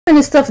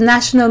Minister of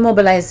National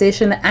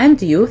Mobilization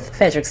and Youth,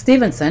 Frederick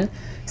Stephenson,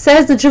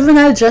 says the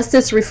Juvenile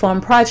Justice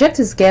Reform Project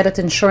is geared at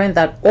ensuring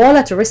that all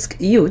at-risk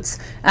youths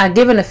are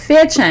given a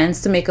fair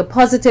chance to make a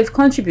positive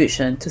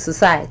contribution to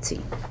society.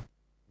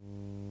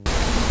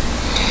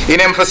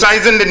 In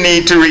emphasizing the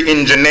need to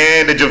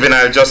re-engineer the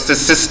juvenile justice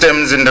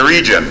systems in the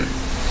region,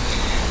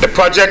 the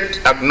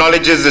project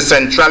acknowledges the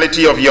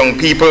centrality of young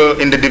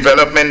people in the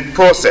development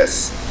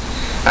process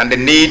and the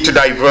need to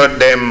divert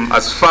them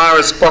as far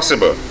as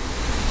possible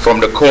from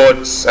the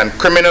courts and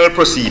criminal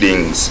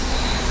proceedings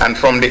and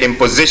from the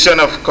imposition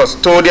of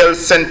custodial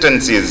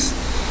sentences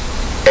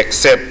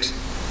except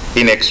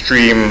in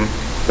extreme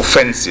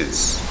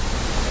offenses.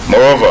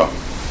 Moreover,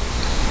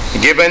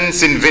 given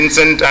St.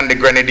 Vincent and the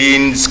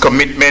Grenadines'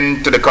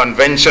 commitment to the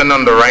Convention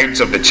on the Rights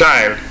of the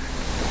Child,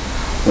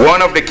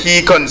 one of the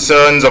key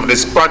concerns of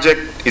this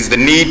project is the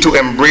need to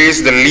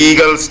embrace the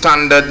legal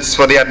standards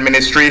for the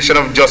administration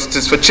of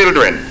justice for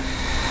children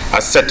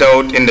as set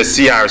out in the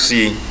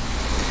CRC,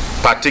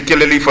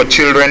 particularly for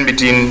children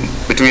between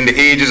the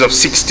ages of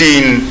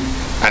 16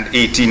 and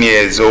 18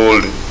 years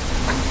old,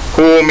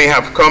 who may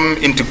have come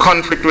into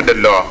conflict with the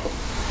law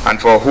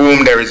and for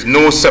whom there is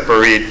no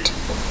separate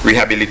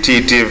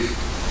rehabilitative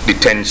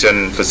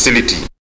detention facility.